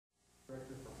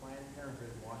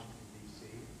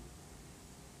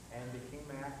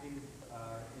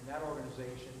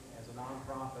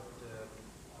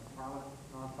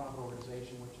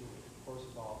course,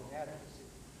 involved in advocacy.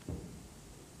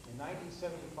 In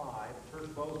 1975, Tersh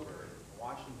Boasberg, a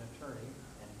Washington attorney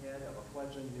and head of a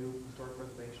fledgling new historic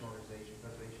preservation organization,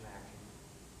 Preservation Action,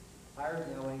 hired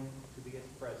Nellie to be its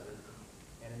president,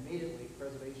 and immediately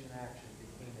Preservation Action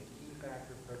became a key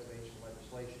factor of preservation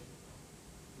legislation.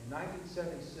 In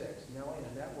 1976, Nellie and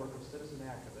a network of citizen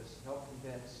activists helped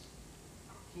convince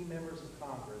key members of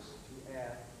Congress to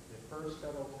add the first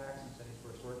federal tax incentives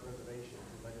for historic preservation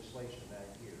to legislation that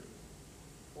year.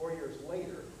 4 years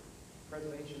later,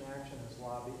 Preservation Action and its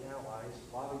allies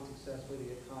lobbied successfully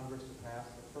to get Congress to pass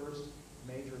the first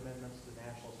major amendments to the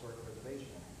National Historic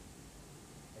Preservation Act.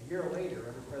 A year later,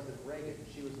 under President Reagan,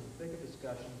 she was in the thick of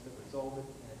discussions that resulted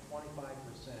in a 25%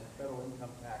 federal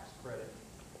income tax credit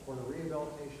for the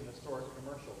rehabilitation of historic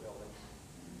commercial buildings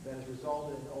that has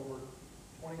resulted in over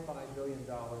 $25 billion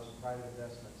in private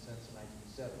investment since the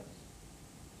 1970s.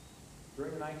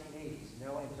 During the 1980s,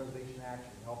 Nellie and Preservation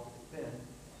Action helped to defend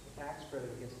the tax credit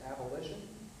against abolition,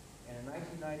 and in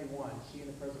 1991, she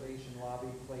and the preservation lobby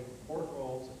played important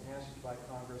roles in passage by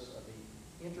Congress of the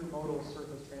Intermodal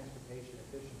Surface Transportation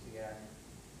Efficiency Act,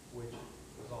 which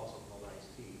was also called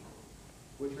ICE-T,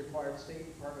 which required state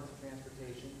departments of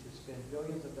transportation to spend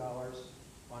billions of dollars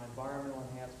on environmental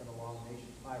enhancement along the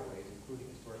nation's highways, including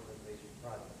historic preservation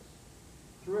projects.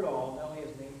 Through it all, Nellie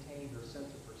has maintained her sense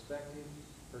of perspective,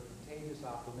 her contagious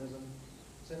optimism,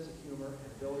 sense of humor, and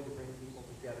ability to bring people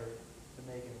together to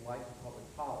make enlightened public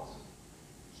policy.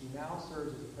 She now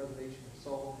serves as a preservation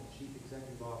consultant and chief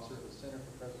executive officer of the Center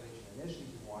for Preservation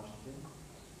Initiatives in Washington.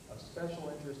 Of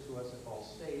special interest to us at Ball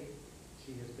State,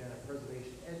 she has been a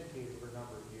preservation educator for a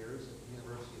number of years at the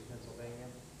University of Pennsylvania,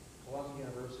 Columbia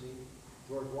University,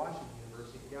 George Washington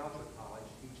University, and Goucher College,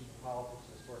 teaching politics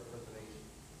and historic preservation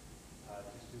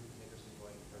to students interested in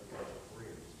going into preservation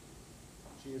careers.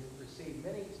 She has received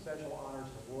many special honors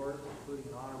and awards, including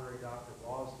an honorary Doctor of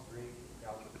Laws degree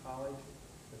from Goucher College,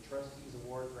 the Trustees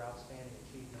Award for Outstanding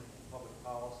Achievement in Public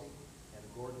Policy, and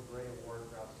the Gordon Gray Award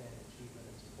for Outstanding Achievement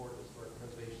in Support of Historic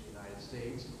Preservation in the United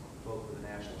States, both for the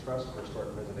National Trust for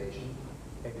Historic Preservation,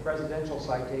 a presidential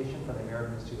citation from the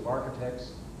American Institute of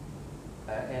Architects,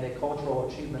 and a Cultural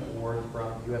Achievement Award from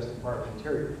the U.S. Department of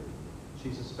Interior.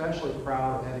 She's especially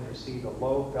proud of having received a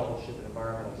Lowe Fellowship in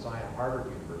Environmental Design at Harvard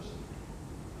University.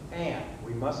 And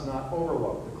we must not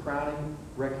overlook the crowning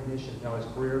recognition of Nellie's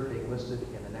career being listed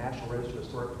in the National Register of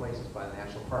Historic Places by the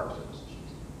National Park Service.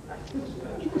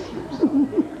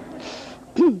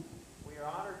 We are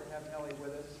honored to have Nellie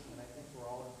with us, and I think we're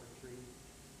all in for a treat.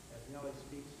 As Nellie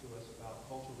speaks to us about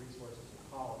cultural resources and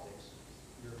politics,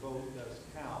 your vote does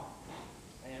count.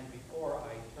 And before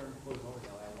I turn the podium over to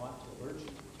Nellie, I want to alert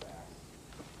you to the fact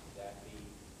that the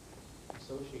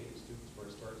Associated Students for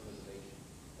Historic Preservation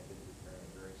have been preparing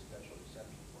a very special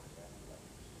reception for us after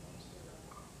lectures. You want to stay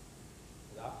around.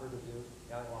 Without further ado,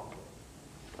 Nellie Longsworth.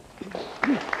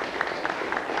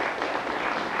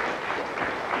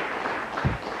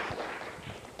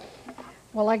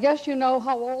 Well, I guess you know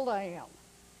how old I am,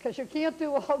 because you can't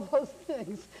do all those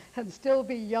things and still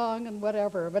be young and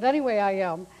whatever. But anyway, I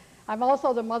am. I'm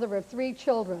also the mother of 3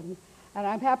 children, and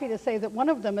I'm happy to say that one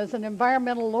of them is an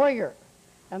environmental lawyer,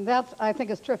 and that, I think,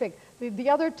 is terrific. The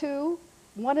other 2,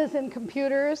 one is in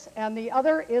computers, and the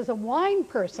other is a wine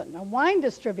person, a wine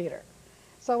distributor.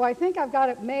 So I think I've got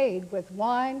it made with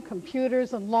wine,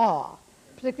 computers, and law,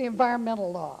 particularly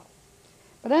environmental law.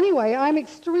 But anyway, I'm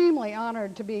extremely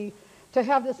honored to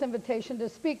have this invitation to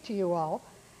speak to you all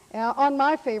on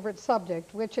my favorite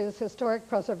subject, which is historic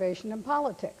preservation and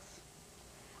politics.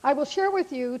 I will share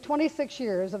with you 26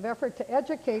 years of effort to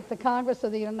educate the Congress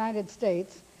of the United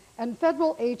States and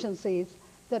federal agencies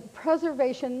that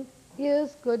preservation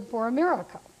is good for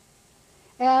America,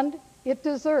 and it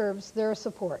deserves their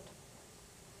support.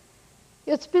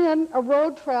 It's been a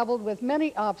road traveled with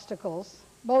many obstacles,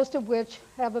 most of which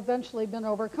have eventually been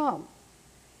overcome.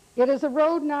 It is a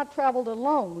road not traveled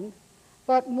alone,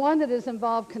 but one that has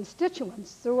involved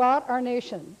constituents throughout our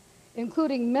nation,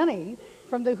 including many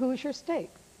from the Hoosier State.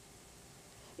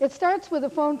 It starts with a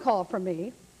phone call from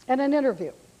me and an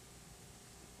interview.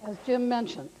 As Jim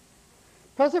mentioned,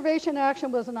 Preservation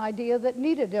Action was an idea that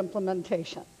needed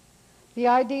implementation. The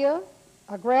idea,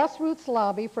 a grassroots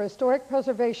lobby for historic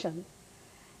preservation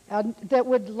that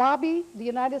would lobby the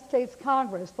United States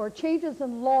Congress for changes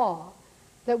in law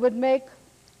that would make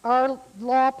our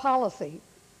law policy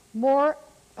more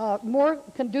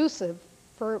conducive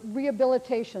for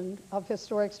rehabilitation of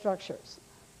historic structures.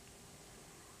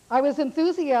 I was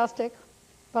enthusiastic,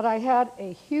 but I had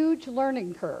a huge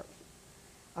learning curve.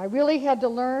 I really had to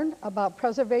learn about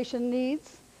preservation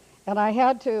needs, and I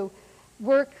had to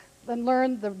work and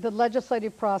learn the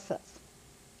legislative process.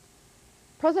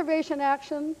 Preservation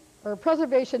action, or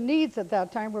preservation needs at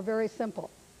that time were very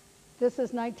simple. This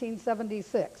is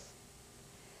 1976.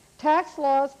 Tax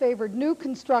laws favored new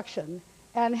construction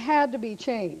and had to be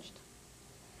changed.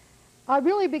 I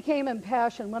really became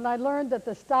impassioned when I learned that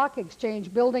the Stock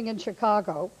Exchange building in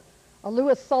Chicago, a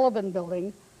Louis Sullivan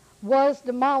building, was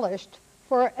demolished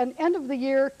for an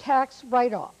end-of-the-year tax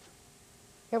write-off.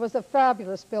 It was a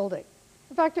fabulous building.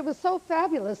 In fact, it was so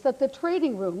fabulous that the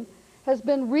trading room has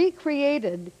been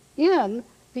recreated in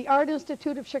the Art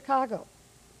Institute of Chicago.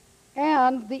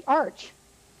 And the arch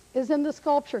is in the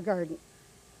sculpture garden.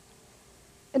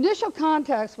 Initial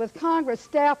contacts with Congress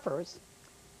staffers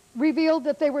revealed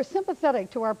that they were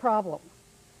sympathetic to our problem,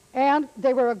 and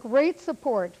they were a great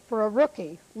support for a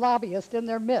rookie lobbyist in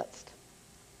their midst.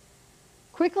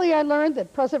 Quickly, I learned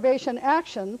that Preservation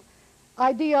Action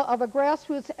idea of a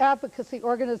grassroots advocacy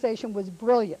organization was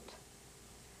brilliant.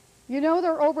 You know,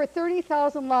 there are over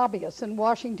 30,000 lobbyists in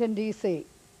Washington, D.C.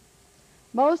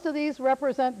 Most of these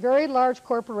represent very large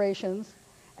corporations,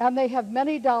 and they have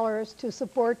many dollars to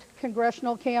support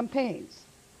congressional campaigns.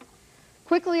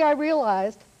 Quickly, I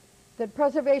realized that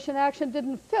Preservation Action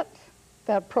didn't fit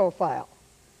that profile.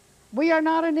 We are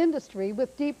not an industry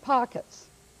with deep pockets.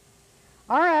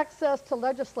 Our access to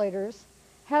legislators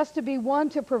has to be one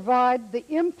to provide the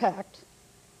impact,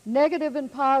 negative and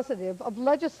positive, of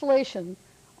legislation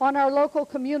on our local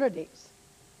communities.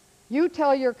 You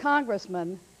tell your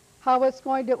congressman how it's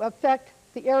going to affect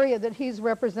the area that he's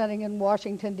representing in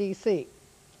Washington, D.C.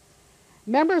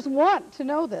 Members want to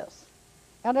know this,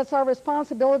 and it's our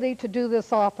responsibility to do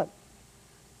this often.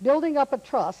 Building up a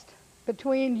trust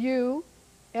between you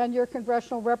and your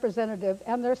congressional representative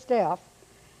and their staff,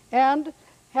 and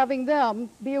having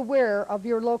them be aware of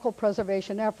your local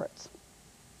preservation efforts.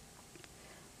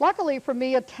 Luckily for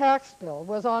me, a tax bill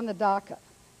was on the docket.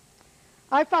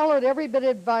 I followed every bit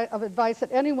of advice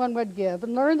that anyone would give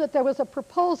and learned that there was a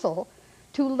proposal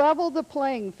to level the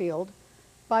playing field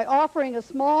by offering a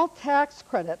small tax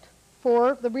credit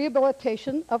for the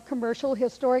rehabilitation of commercial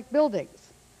historic buildings,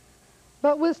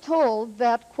 but was told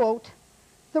that, quote,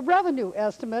 the revenue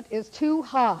estimate is too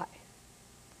high,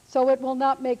 so it will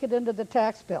not make it into the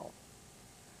tax bill.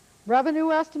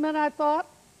 Revenue estimate, I thought?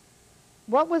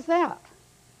 What was that?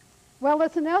 Well,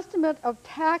 it's an estimate of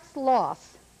tax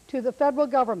loss to the federal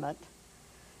government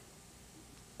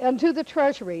and to the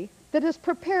Treasury that is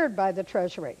prepared by the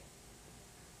Treasury.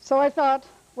 So I thought,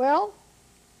 well,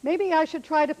 maybe I should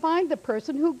try to find the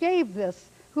person who gave this,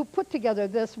 who put together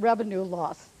this revenue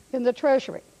loss in the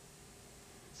Treasury.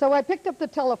 So I picked up the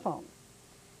telephone,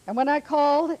 and when I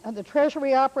called and the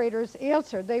Treasury operators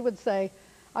answered, I would say,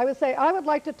 I would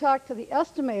like to talk to the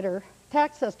estimator,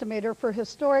 tax estimator for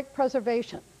historic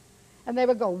preservation. And they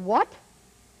would go, what?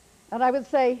 And I would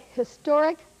say,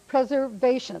 historic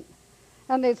preservation.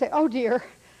 And they'd say, oh dear,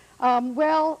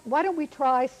 well, why don't we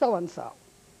try so-and-so?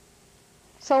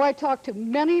 So I talked to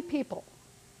many people,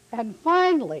 and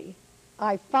finally,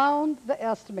 I found the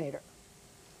estimator.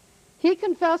 He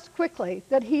confessed quickly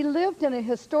that he lived in a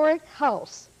historic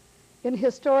house in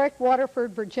historic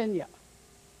Waterford, Virginia.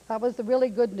 That was the really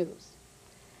good news.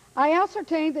 I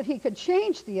ascertained that he could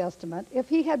change the estimate if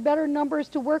he had better numbers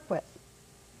to work with.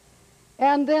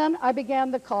 And then I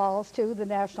began the calls to the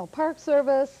National Park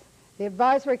Service, the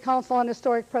Advisory Council on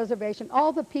Historic Preservation,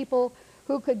 all the people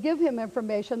who could give him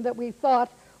information that we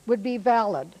thought would be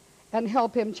valid and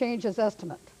help him change his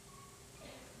estimate.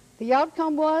 The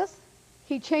outcome was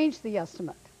he changed the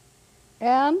estimate.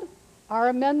 And our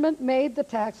amendment made the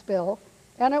tax bill,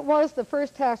 and it was the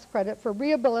first tax credit for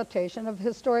rehabilitation of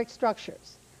historic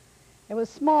structures. It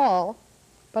was small,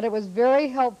 but it was very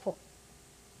helpful.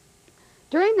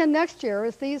 During the next year,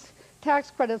 as these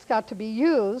tax credits got to be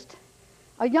used,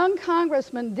 a young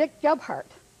Congressman, Dick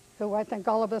Gebhardt, who I think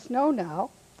all of us know now,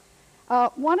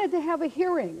 wanted to have a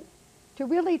hearing to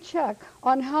really check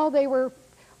on how they were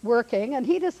working, and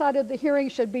he decided the hearing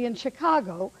should be in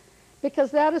Chicago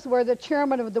because that is where the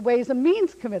chairman of the Ways and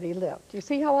Means Committee lived. You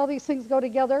see how all these things go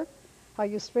together? How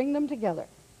you string them together.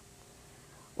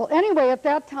 Well, anyway, at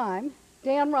that time,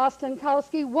 Dan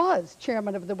Rostenkowski was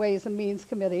chairman of the Ways and Means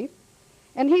Committee,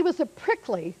 and he was a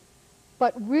prickly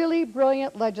but really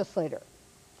brilliant legislator.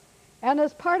 And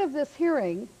as part of this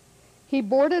hearing, he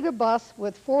boarded a bus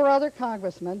with 4 other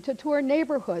congressmen to tour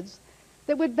neighborhoods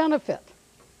that would benefit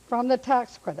from the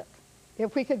tax credit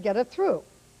if we could get it through.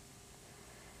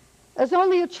 As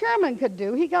only a chairman could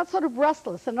do, he got sort of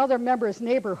restless in other members'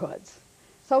 neighborhoods.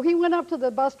 So he went up to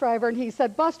the bus driver and he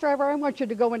said, bus driver, I want you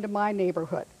to go into my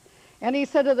neighborhood. And he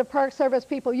said to the Park Service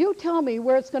people, you tell me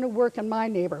where it's going to work in my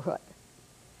neighborhood.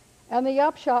 And the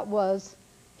upshot was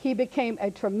he became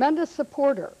a tremendous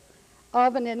supporter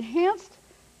of an enhanced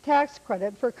tax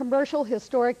credit for commercial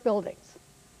historic buildings.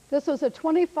 This was a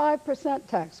 25%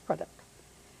 tax credit.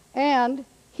 And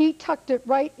he tucked it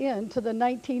right into the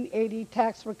 1980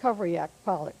 Tax Recovery Act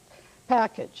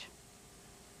package.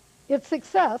 Its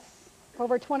success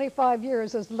over 25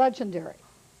 years is legendary.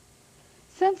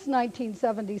 Since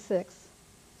 1976,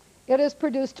 it has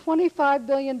produced $25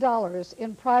 billion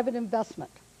in private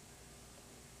investment.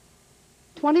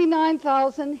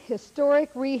 29,000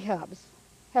 historic rehabs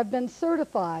have been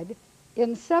certified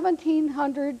in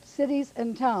 1,700 cities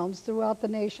and towns throughout the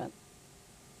nation.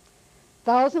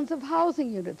 Thousands of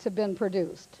housing units have been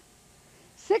produced.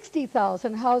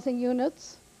 60,000 housing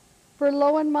units for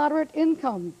low and moderate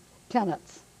income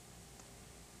tenants.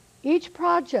 Each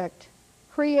project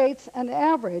creates an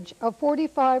average of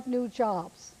 45 new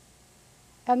jobs.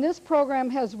 And this program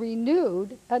has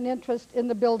renewed an interest in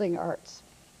the building arts.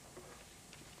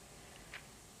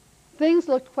 Things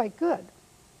looked quite good.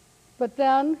 But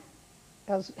then,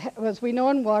 as we know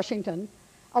in Washington,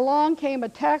 along came a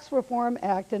Tax Reform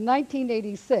Act in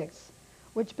 1986,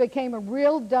 which became a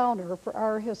real downer for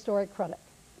our historic credit,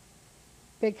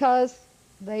 because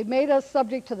they made us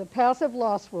subject to the passive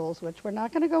loss rules, which we're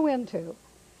not going to go into,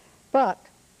 but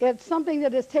it's something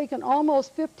that has taken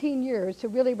almost 15 years to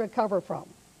really recover from.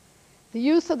 The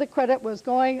use of the credit was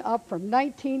going up from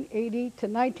 1980 to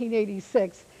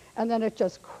 1986, and then it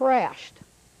just crashed.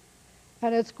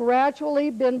 And it's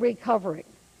gradually been recovering.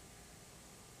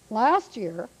 Last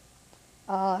year,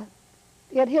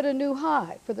 it hit a new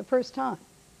high for the first time.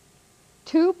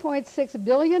 $2.6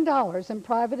 billion in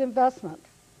private investment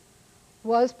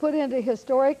was put into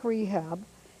historic rehab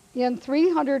in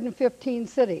 315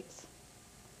 cities.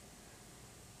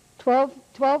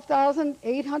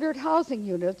 12,800 housing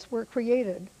units were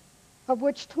created, of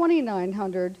which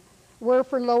 2,900 were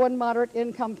for low and moderate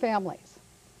income families.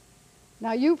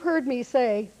 Now, you've heard me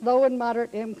say low and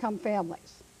moderate income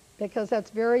families, because that's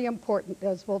very important,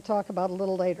 as we'll talk about a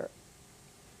little later.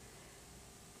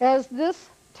 As this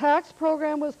tax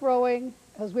program was growing,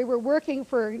 as we were working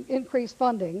for increased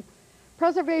funding,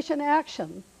 Preservation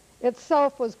Action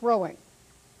itself was growing.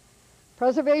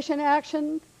 Preservation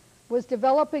Action was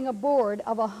developing a board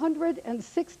of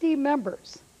 160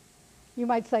 members. You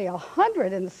might say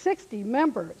 160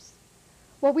 members.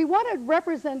 Well, we wanted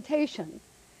representation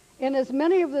in as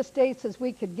many of the states as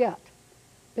we could get,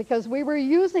 because we were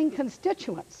using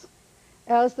constituents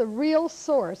as the real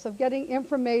source of getting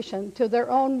information to their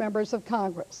own members of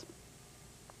Congress.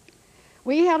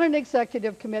 We had an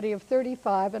executive committee of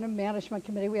 35 and a management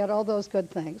committee. We had all those good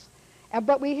things.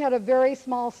 But we had a very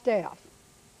small staff.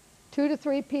 2 to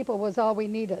 3 people was all we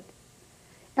needed.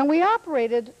 And we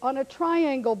operated on a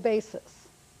triangle basis.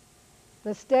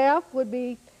 The staff would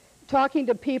be talking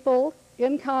to people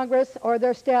in Congress or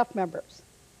their staff members.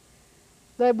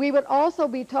 We would also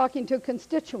be talking to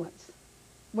constituents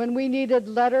when we needed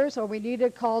letters or we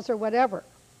needed calls or whatever.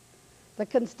 The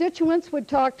constituents would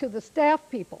talk to the staff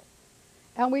people.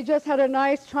 And we just had a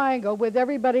nice triangle with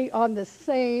everybody on the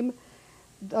same,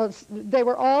 they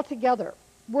were all together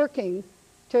working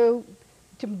to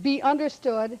be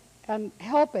understood and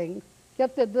helping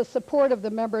get the support of the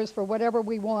members for whatever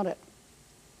we wanted.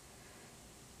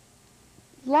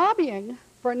 Lobbying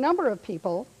for a number of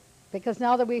people, because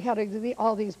now that we had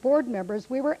all these board members,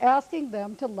 we were asking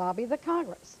them to lobby the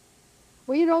Congress.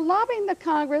 Well, you know, lobbying the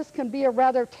Congress can be a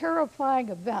rather terrifying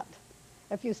event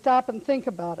if you stop and think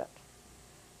about it.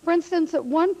 For instance, at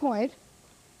one point,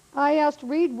 I asked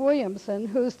Reed Williamson,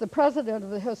 who's the president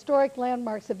of the Historic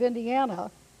Landmarks of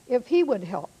Indiana, if he would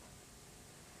help.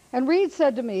 And Reed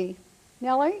said to me,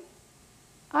 "Nellie,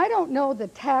 I don't know the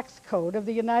tax code of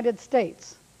the United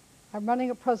States. I'm running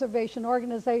a preservation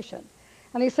organization."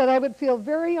 And he said, "I would feel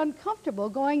very uncomfortable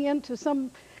going into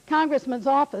some congressman's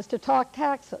office to talk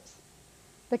taxes,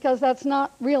 because that's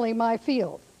not really my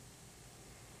field."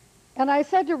 And I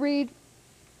said to Reed,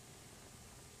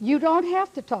 "You don't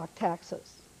have to talk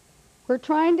taxes. We're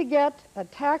trying to get a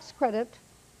tax credit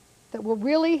that will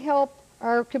really help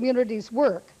our communities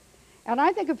work. And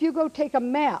I think if you go take a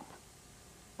map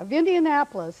of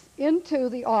Indianapolis into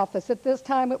the office, at this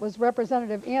time it was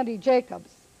Representative Andy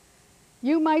Jacobs,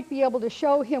 you might be able to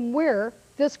show him where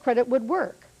this credit would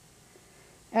work."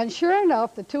 And sure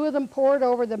enough, the two of them pored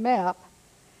over the map,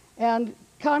 and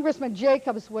Congressman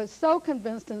Jacobs was so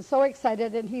convinced and so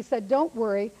excited, and he said, "Don't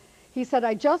worry." He said,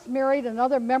 "I just married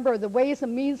another member of the Ways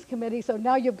and Means Committee, so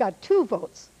now you've got 2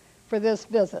 votes for this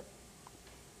visit."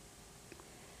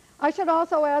 I should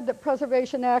also add that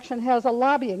Preservation Action has a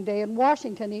lobbying day in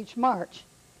Washington each March,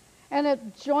 and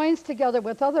it joins together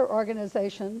with other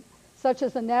organizations such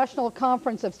as the National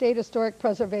Conference of State Historic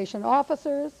Preservation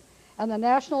Officers and the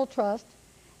National Trust,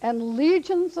 and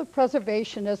legions of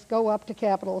preservationists go up to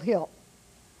Capitol Hill.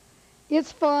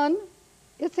 It's fun,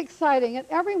 it's exciting, and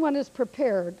everyone is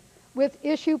prepared with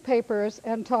issue papers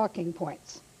and talking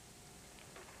points.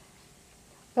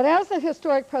 But as the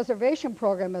historic preservation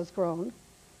program has grown,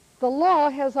 the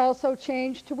law has also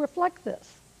changed to reflect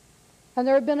this. And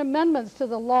there have been amendments to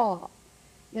the law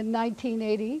in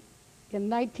 1980, in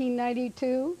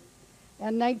 1992,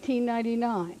 and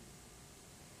 1999.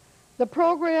 The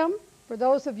program, for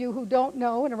those of you who don't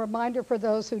know, and a reminder for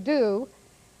those who do,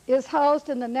 is housed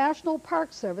in the National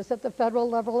Park Service at the federal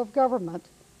level of government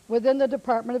within the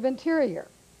Department of Interior.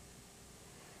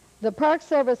 The Park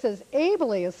Service is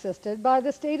ably assisted by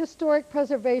the state historic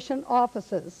preservation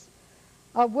offices,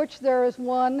 of which there is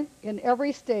one in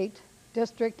every state,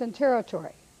 district, and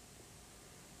territory.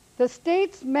 The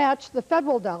states match the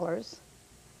federal dollars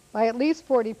by at least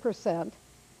 40%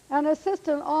 and assist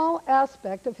in all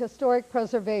aspects of historic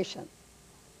preservation.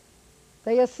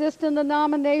 They assist in the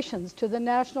nominations to the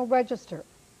National Register.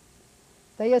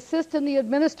 They assist in the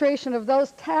administration of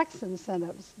those tax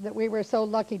incentives that we were so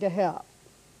lucky to have.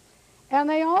 And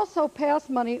they also pass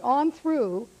money on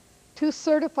through to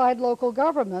certified local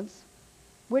governments,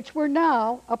 which were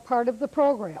now a part of the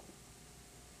program.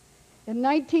 In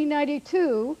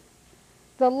 1992,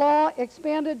 the law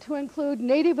expanded to include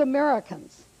Native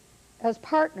Americans as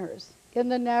partners in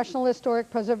the National Historic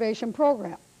Preservation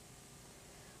Program.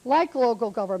 Like local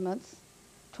governments,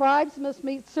 tribes must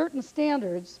meet certain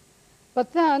standards,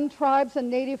 but then tribes and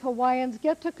Native Hawaiians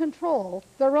get to control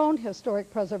their own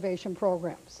historic preservation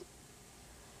programs.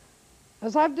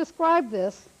 As I've described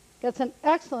this, it's an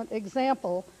excellent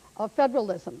example of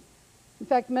federalism. In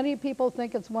fact, many people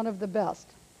think it's one of the best.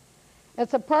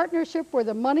 It's a partnership where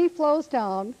the money flows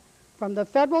down from the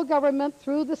federal government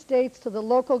through the states to the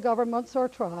local governments or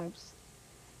tribes,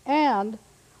 and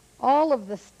all of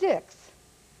the sticks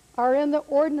are in the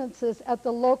ordinances at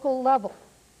the local level.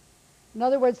 In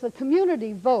other words, the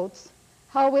community votes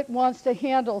how it wants to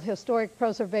handle historic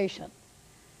preservation.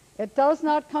 It does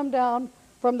not come down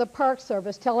from the Park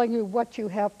Service telling you what you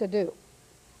have to do.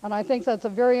 And I think that's a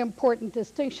very important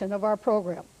distinction of our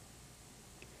program.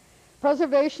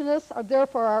 Preservationists are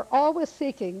therefore always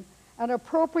seeking an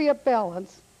appropriate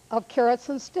balance of carrots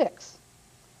and sticks.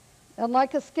 And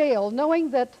like a scale, knowing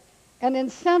that an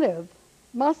incentive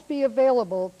must be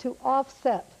available to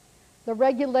offset the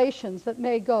regulations that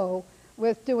may go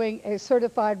with doing a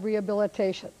certified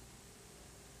rehabilitation.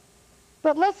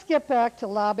 But let's get back to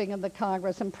lobbying in the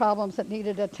Congress and problems that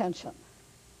needed attention.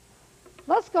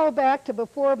 Let's go back to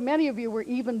before many of you were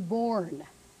even born.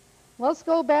 Let's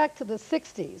go back to the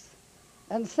 60s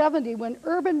and 70s when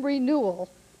urban renewal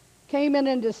came in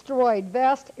and destroyed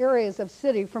vast areas of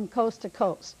city from coast to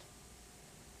coast.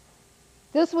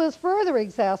 This was further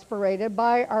exacerbated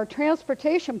by our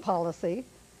transportation policy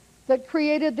that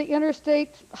created the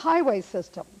interstate highway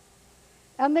system.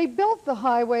 And they built the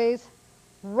highways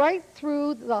right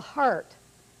through the heart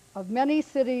of many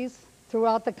cities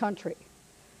throughout the country.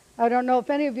 I don't know if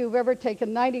any of you have ever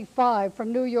taken 95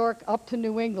 from New York up to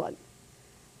New England,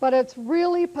 but it's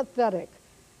really pathetic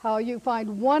how you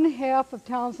find one half of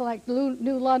towns like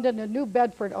New London and New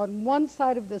Bedford on one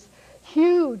side of this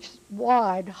huge,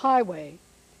 wide highway,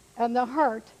 and the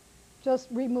heart just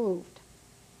removed.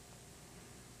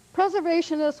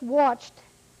 Preservationists watched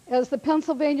as the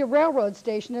Pennsylvania Railroad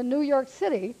station in New York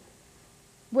City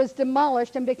was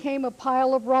demolished and became a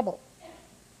pile of rubble.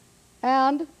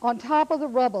 And on top of the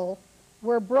rubble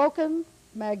were broken,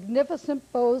 magnificent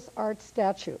Beaux-Arts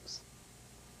statues.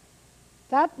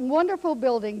 That wonderful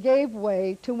building gave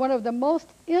way to one of the most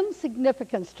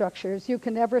insignificant structures you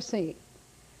can ever see.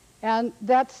 And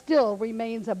that still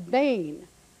remains a bane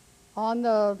on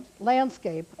the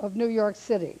landscape of New York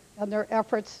City and their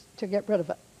efforts to get rid of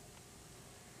it.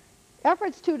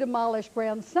 Efforts to demolish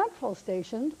Grand Central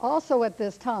Station, also at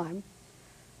this time,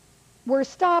 were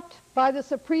stopped by the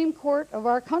Supreme Court of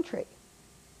our country.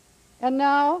 And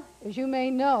now, as you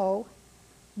may know,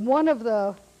 one of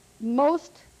the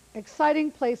most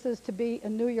exciting places to be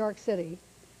in New York City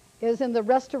is in the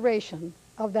restoration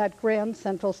of that Grand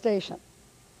Central Station.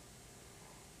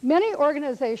 Many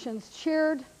organizations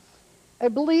shared a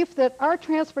belief that our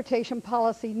transportation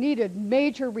policy needed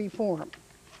major reform,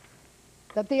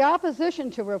 that the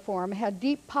opposition to reform had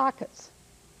deep pockets.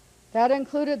 That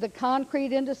included the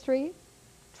concrete industry,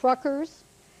 truckers,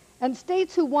 and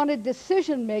states who wanted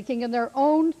decision-making in their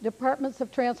own departments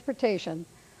of transportation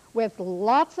with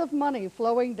lots of money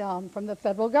flowing down from the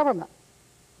federal government.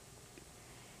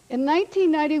 In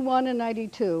 1991 and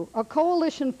 92, a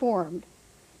coalition formed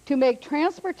to make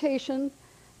transportation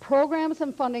programs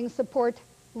and funding support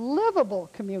livable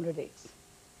communities,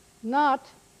 not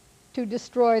to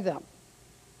destroy them.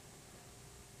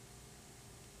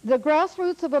 The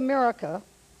grassroots of America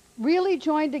really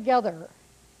joined together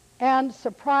and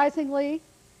surprisingly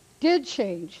did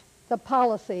change the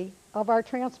policy of our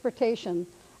transportation,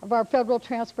 of our federal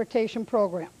transportation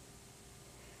program.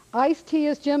 ICE-T,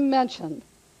 as Jim mentioned,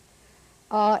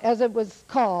 as it was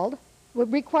called,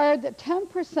 would require that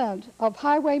 10% of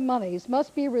highway monies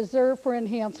must be reserved for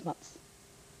enhancements.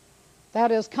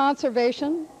 That is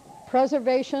conservation,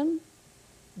 preservation,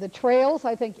 the trails,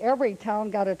 I think every town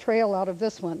got a trail out of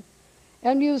this one,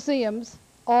 and museums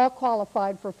all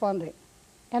qualified for funding.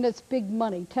 And it's big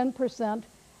money. 10%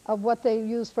 of what they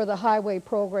use for the highway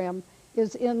program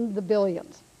is in the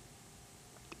billions.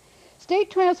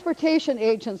 State Transportation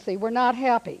Agency were not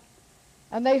happy,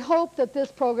 and they hoped that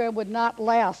this program would not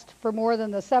last for more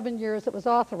than the 7 years it was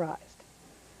authorized.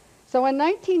 So in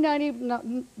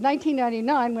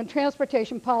 1999, when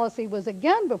transportation policy was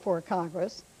again before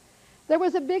Congress, there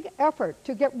was a big effort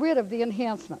to get rid of the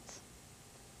enhancements.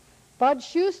 Bud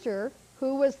Schuster,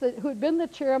 who'd been the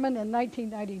chairman in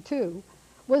 1992,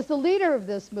 was the leader of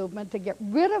this movement to get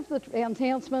rid of the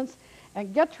enhancements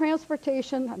and get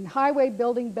transportation and highway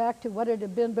building back to what it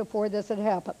had been before this had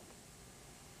happened.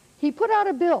 He put out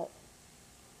a bill,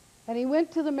 and he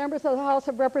went to the members of the House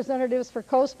of Representatives for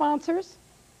co-sponsors,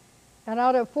 and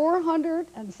out of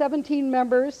 417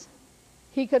 members,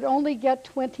 he could only get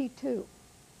 22.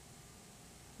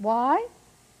 Why?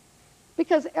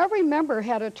 Because every member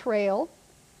had a trail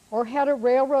or had a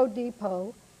railroad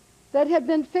depot that had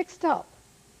been fixed up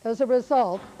as a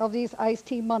result of these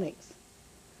ICE-T monies.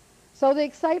 So the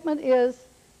excitement is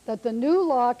that the new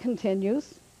law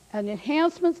continues and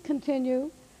enhancements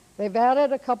continue. They've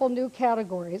added a couple new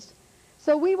categories.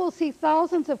 So we will see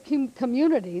thousands of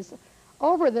communities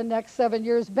over the next 7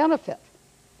 years benefit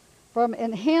from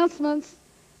enhancements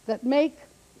that make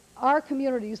our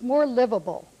communities more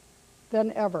livable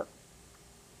than ever.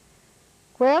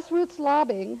 Grassroots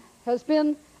lobbying has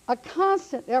been a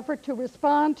constant effort to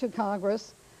respond to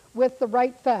Congress with the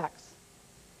right facts.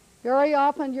 Very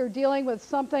often you're dealing with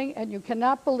something and you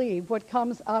cannot believe what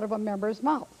comes out of a member's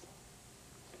mouth.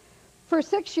 For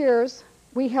 6 years,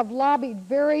 we have lobbied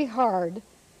very hard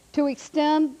to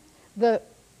extend the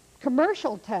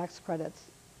commercial tax credits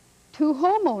to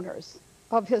homeowners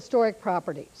of historic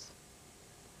properties.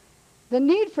 The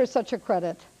need for such a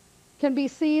credit can be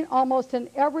seen almost in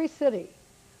every city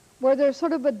where there's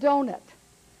sort of a donut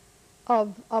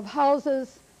of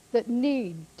houses that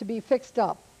need to be fixed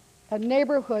up and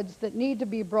neighborhoods that need to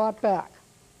be brought back.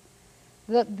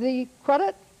 The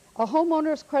credit, a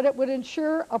homeowner's credit, would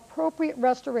ensure appropriate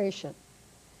restoration,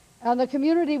 and the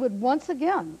community would once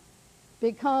again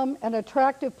become an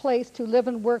attractive place to live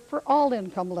and work for all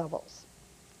income levels.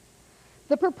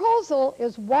 The proposal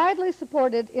is widely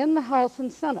supported in the House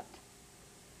and Senate.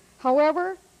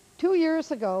 However, 2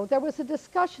 years ago, there was a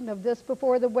discussion of this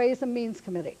before the Ways and Means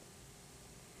Committee.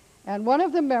 And one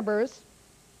of the members,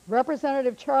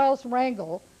 Representative Charles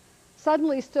Rangel,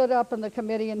 suddenly stood up in the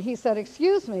committee and he said,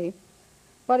 "Excuse me,"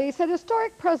 but he said,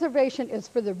 "Historic preservation is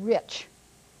for the rich.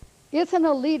 It's an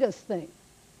elitist thing.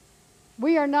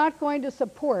 We are not going to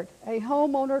support a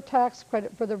homeowner tax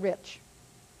credit for the rich."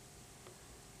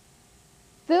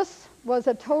 This was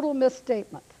a total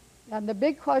misstatement. And the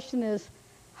big question is,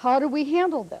 how do we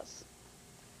handle this?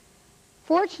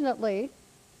 Fortunately,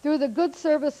 through the good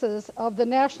services of the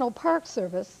National Park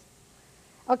Service,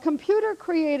 a computer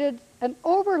created an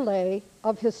overlay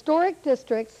of historic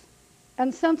districts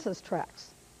and census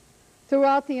tracts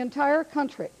throughout the entire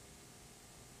country.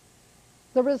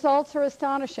 The results are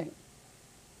astonishing.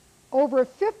 Over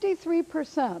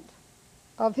 53%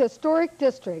 of historic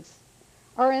districts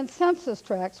are in census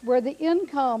tracts where the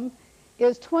income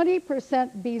is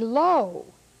 20% below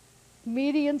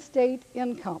median state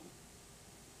income.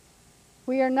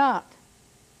 We are not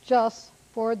just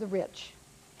for the rich.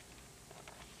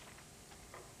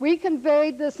 We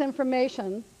conveyed this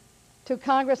information to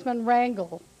Congressman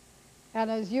Rangel, and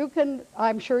as you can,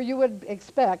 I'm sure you would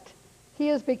expect, he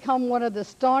has become one of the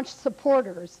staunch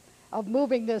supporters of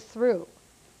moving this through.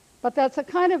 But that's a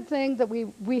kind of thing that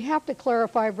we have to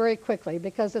clarify very quickly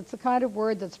because it's the kind of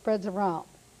word that spreads around.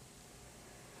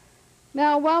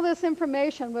 Now, while this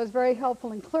information was very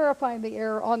helpful in clarifying the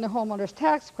error on the homeowner's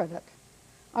tax credit,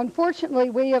 unfortunately,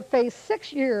 we have faced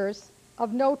 6 years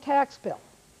of no tax bill.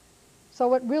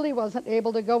 So it really wasn't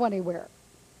able to go anywhere.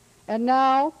 And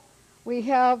now we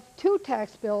have 2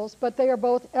 tax bills, but they are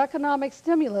both economic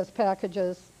stimulus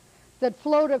packages that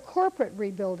flow to corporate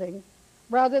rebuilding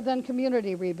rather than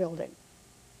community rebuilding.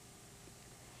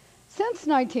 Since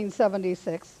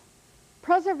 1976,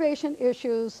 preservation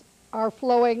issues are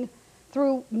flowing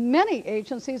through many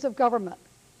agencies of government,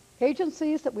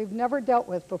 agencies that we've never dealt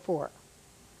with before.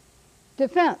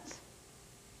 Defense.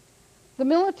 The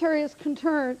military is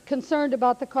concerned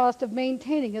about the cost of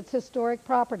maintaining its historic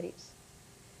properties.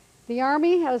 The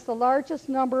Army has the largest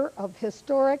number of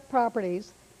historic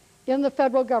properties in the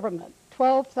federal government,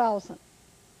 12,000.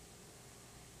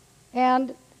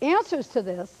 And answers to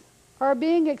this are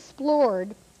being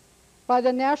explored by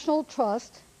the National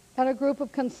Trust and a group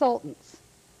of consultants.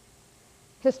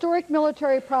 Historic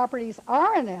military properties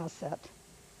are an asset,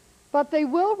 but they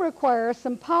will require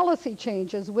some policy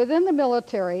changes within the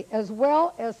military as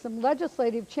well as some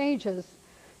legislative changes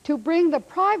to bring the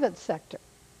private sector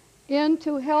in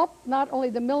to help not only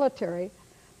the military,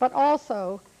 but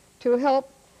also to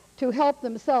help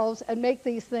themselves and make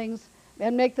these things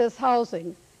and make this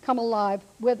housing come alive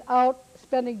without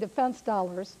spending defense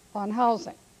dollars on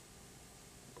housing.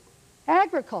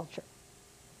 Agriculture.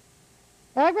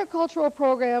 Agricultural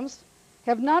programs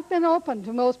have not been open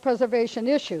to most preservation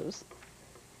issues.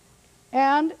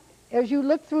 And as you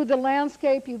look through the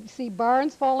landscape, you see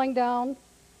barns falling down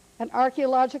and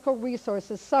archaeological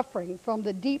resources suffering from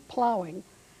the deep plowing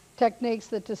techniques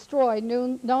that destroy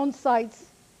known sites,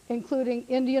 including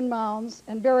Indian mounds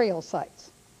and burial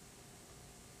sites.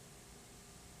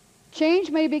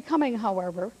 Change may be coming,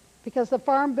 however, because the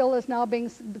Farm Bill is now being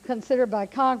considered by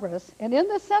Congress, and in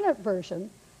the Senate version,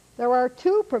 there are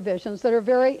two provisions that are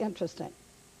very interesting.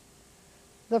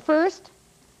 The first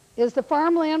is the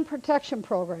Farmland Protection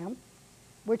Program,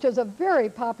 which is a very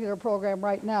popular program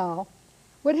right now,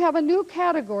 would have a new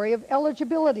category of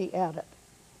eligibility added.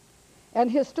 And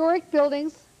historic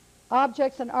buildings,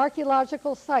 objects, and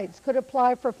archaeological sites could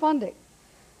apply for funding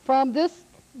from this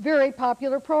very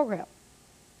popular program.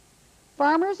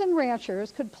 Farmers and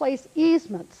ranchers could place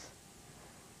easements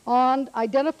on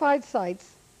identified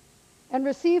sites and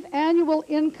receive annual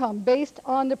income based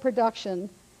on the production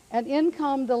and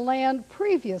income the land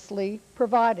previously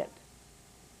provided.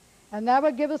 And that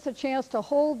would give us a chance to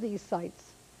hold these sites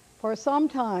for some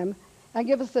time and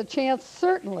give us a chance,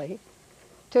 certainly,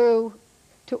 to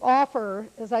offer,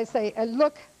 as I say, a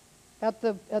look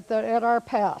at our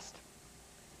past.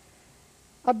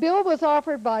 A bill was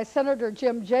offered by Senator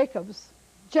Jeffords,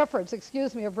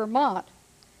 of Vermont,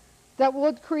 that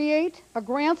would create a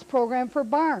grants program for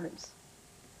barns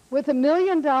with $1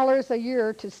 million a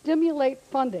year to stimulate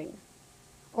funding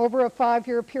over a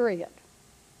 5-year period.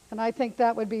 And I think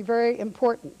that would be very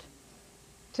important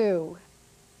to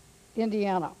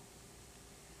Indiana.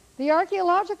 The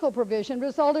archaeological provision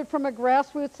resulted from a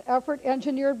grassroots effort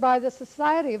engineered by the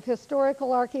Society of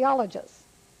Historical Archaeologists.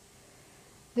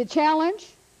 The challenge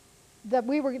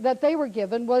that they were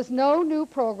given was no new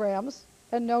programs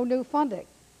and no new funding.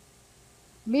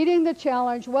 Meeting the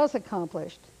challenge was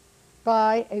accomplished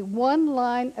by a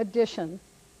one-line addition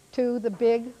to the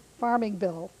big farming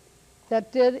bill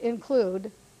that did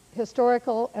include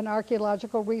historical and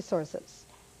archaeological resources.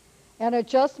 And it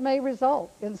just may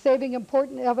result in saving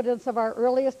important evidence of our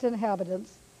earliest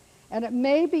inhabitants, and it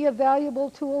may be a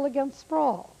valuable tool against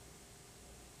sprawl.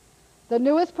 The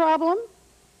newest problem,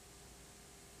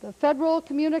 the Federal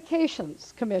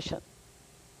Communications Commission.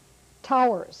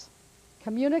 Towers,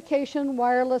 communication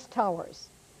wireless towers.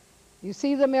 You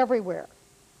see them everywhere.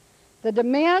 The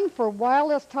demand for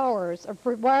wireless towers,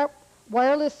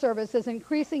 wireless service is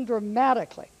increasing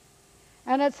dramatically,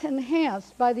 and it's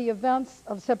enhanced by the events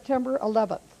of September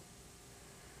 11th.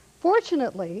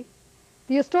 Fortunately,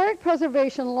 the Historic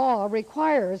Preservation Law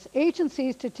requires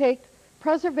agencies to take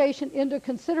preservation into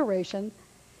consideration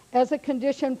as a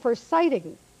condition for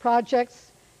siting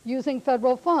projects using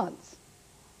federal funds.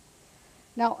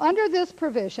 Now, under this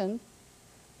provision,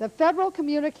 the Federal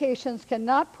Communications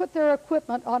cannot put their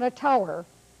equipment on a tower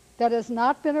that has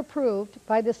not been approved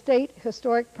by the State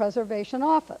Historic Preservation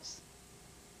Office.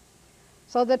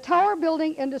 So the tower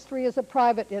building industry is a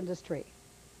private industry.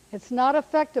 It's not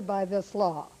affected by this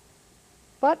law.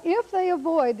 But if they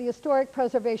avoid the historic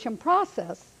preservation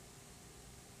process,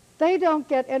 they don't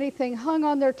get anything hung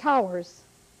on their towers,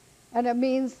 and it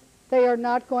means they are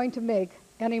not going to make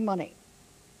any money.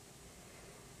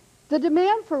 The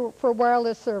demand for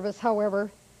wireless service,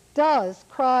 however, does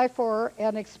cry for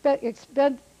an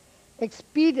expedited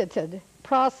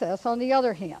process on the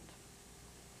other hand.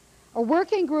 A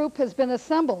working group has been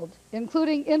assembled,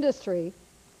 including industry,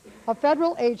 a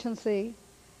federal agency,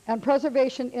 and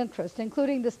preservation interest,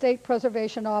 including the state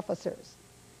preservation officers.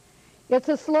 It's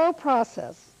a slow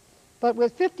process, but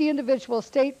with 50 individual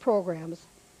state programs,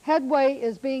 headway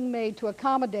is being made to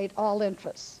accommodate all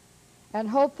interests. And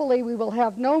hopefully we will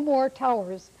have no more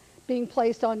towers being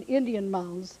placed on Indian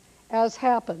mounds as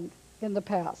happened in the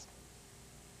past.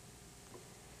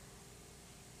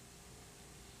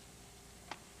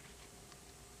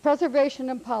 Preservation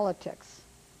in politics.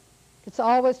 It's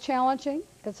always challenging.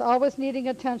 It's always needing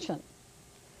attention.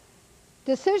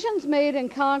 Decisions made in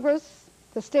Congress,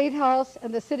 the State House,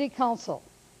 and the City Council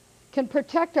can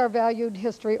protect our valued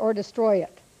history or destroy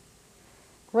it.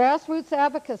 Grassroots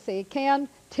advocacy can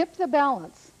tip the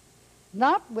balance,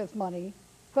 not with money,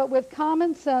 but with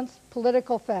common sense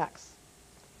political facts.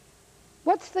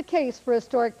 What's the case for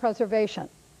historic preservation?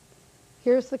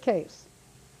 Here's the case.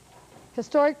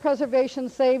 Historic preservation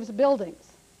saves buildings,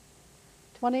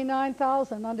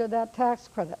 $29,000 under that tax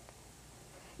credit.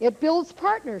 It builds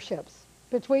partnerships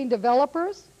between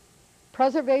developers,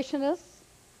 preservationists,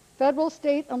 federal,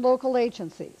 state, and local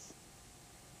agencies.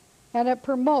 And it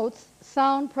promotes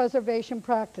sound preservation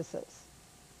practices.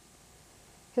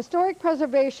 Historic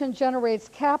preservation generates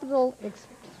capital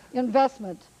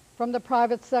investment from the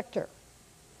private sector,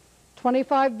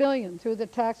 $25 billion through the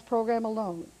tax program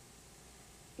alone.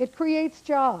 It creates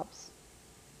jobs.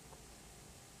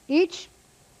 Each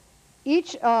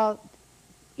job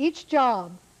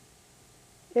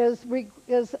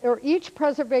or each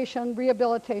preservation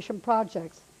rehabilitation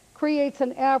project creates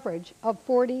an average of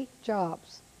 40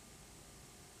 jobs.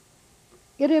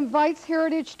 It invites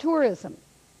heritage tourism.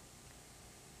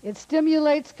 It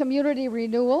stimulates community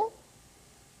renewal,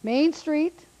 Main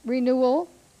Street renewal,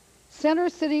 center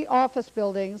city office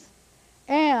buildings,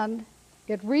 and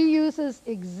it reuses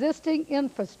existing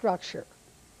infrastructure.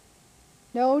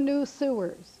 No new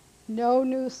sewers, no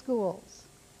new schools.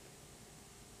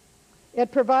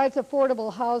 It provides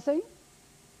affordable housing.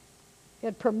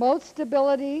 It promotes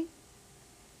stability.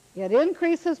 It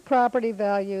increases property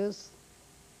values.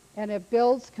 And it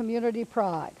builds community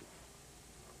pride.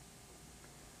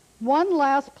 One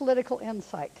last political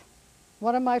insight,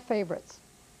 one of my favorites.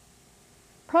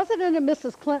 President and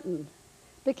Mrs. Clinton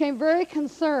became very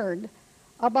concerned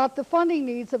about the funding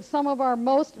needs of some of our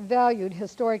most valued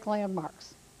historic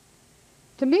landmarks.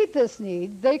 To meet this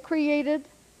need, they created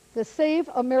the Save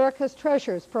America's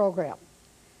Treasures program,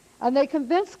 and they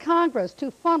convinced Congress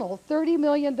to funnel $30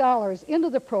 million into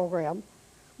the program,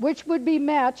 which would be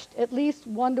matched at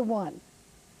least 1-to-1.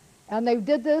 And they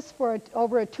did this for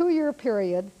over a 2-year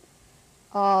period,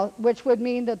 which would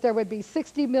mean that there would be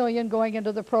 $60 million going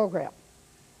into the program.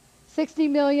 $60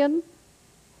 million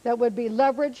that would be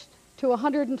leveraged to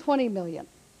 $120 million.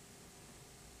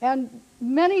 And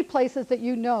many places that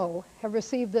you know have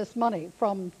received this money,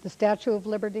 from the Statue of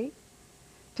Liberty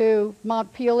to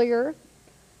Montpelier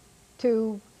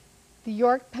to the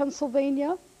York,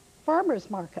 Pennsylvania Farmers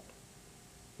Market,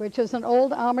 which is an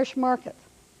old Amish market.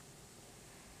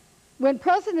 When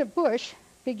President Bush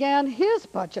began his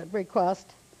budget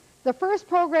request, the first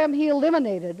program he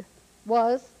eliminated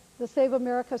was the Save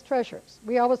America's Treasures.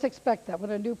 We always expect that when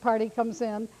a new party comes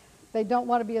in, they don't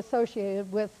want to be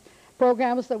associated with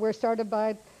programs that were started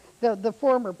by the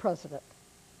former president.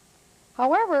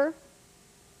 However,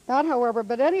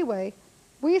 but anyway,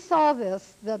 we saw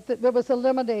this, that it was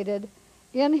eliminated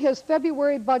in his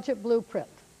February budget blueprint.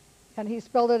 And he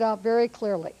spelled it out very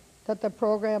clearly, that the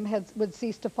program would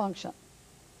cease to function.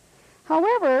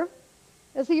 However,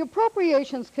 as the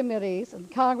Appropriations Committees and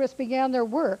Congress began their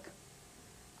work,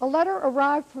 a letter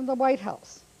arrived from the White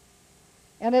House.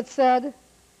 And it said,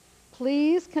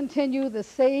 please continue the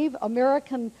Save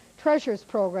American Treasures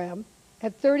program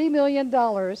at $30 million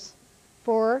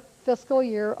for fiscal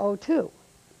year '02.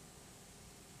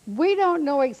 We don't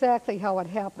know exactly how it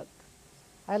happened.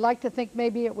 I like to think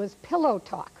maybe it was pillow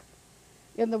talk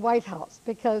in the White House,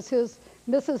 because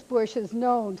Mrs. Bush is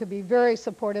known to be very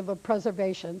supportive of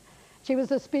preservation. She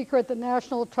was a speaker at the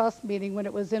National Trust meeting when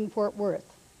it was in Fort Worth.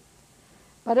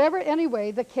 But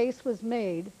anyway, the case was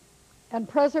made, and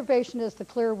preservation is the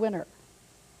clear winner.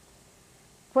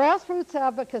 Grassroots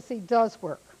advocacy does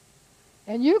work,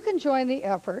 and you can join the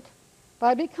effort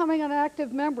by becoming an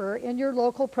active member in your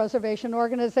local preservation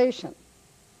organization.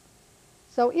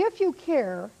 So if you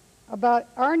care about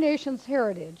our nation's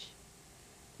heritage,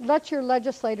 let your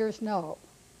legislators know.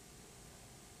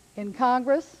 In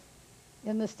Congress,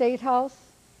 in the State House,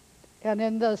 and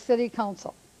in the City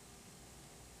Council.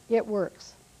 It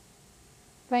works.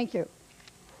 Thank you.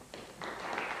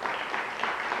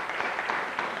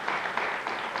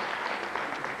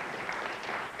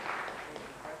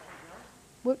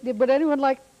 Would anyone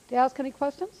like to ask any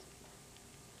questions?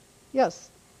 Yes.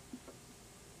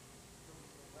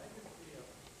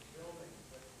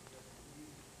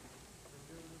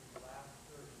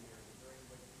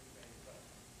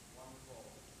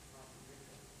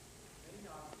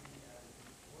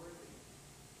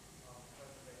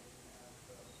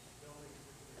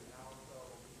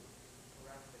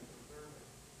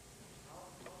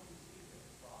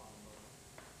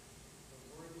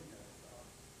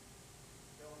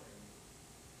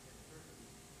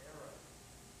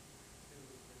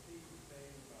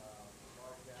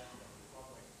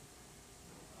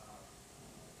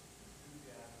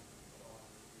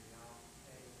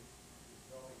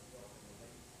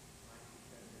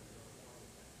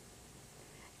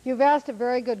 you've asked a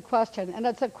very good question, and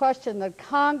it's a question that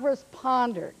Congress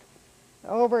pondered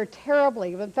over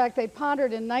terribly. In fact, they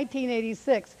pondered in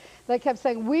 1986. They kept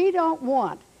saying, we don't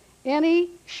want any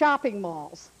shopping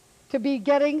malls to be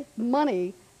getting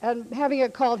money and having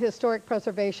it called historic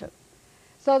preservation.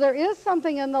 So there is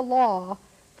something in the law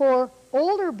for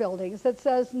older buildings that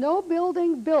says no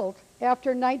building built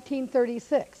after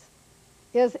 1936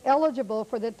 is eligible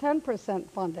for the 10%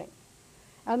 funding.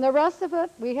 And the rest of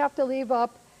it, we have to leave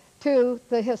up to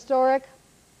the historic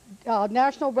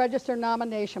National Register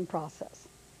nomination process.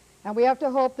 And we have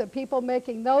to hope that people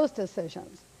making those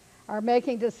decisions are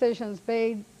making decisions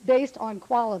based on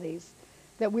qualities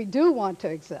that we do want to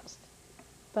exist.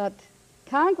 But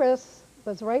Congress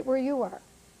was right where you are.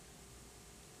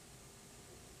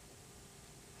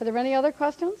 Are there any other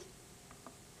questions?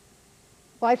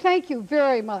 Well, I thank you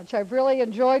very much. I've really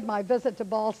enjoyed my visit to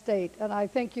Ball State, and I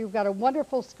think you've got a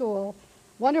wonderful school,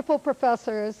 wonderful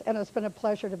professors, and it's been a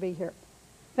pleasure to be here.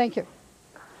 Thank you.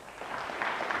 I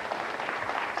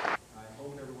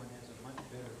hope everyone has a much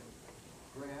better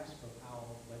grasp of how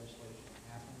legislation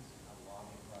happens and how the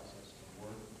lobbying process can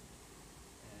work.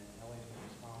 And Ellie's been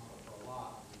responsible for a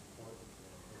lot of the important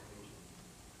preservation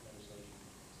legislation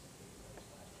that's taken place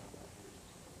the last 25 years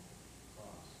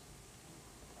across.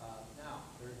 Now,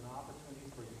 there's an opportunity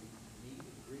for you to meet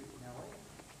and greet Nellie.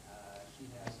 She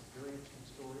has some very interesting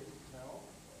stories to tell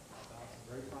about some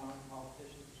very prominent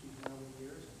politicians she's known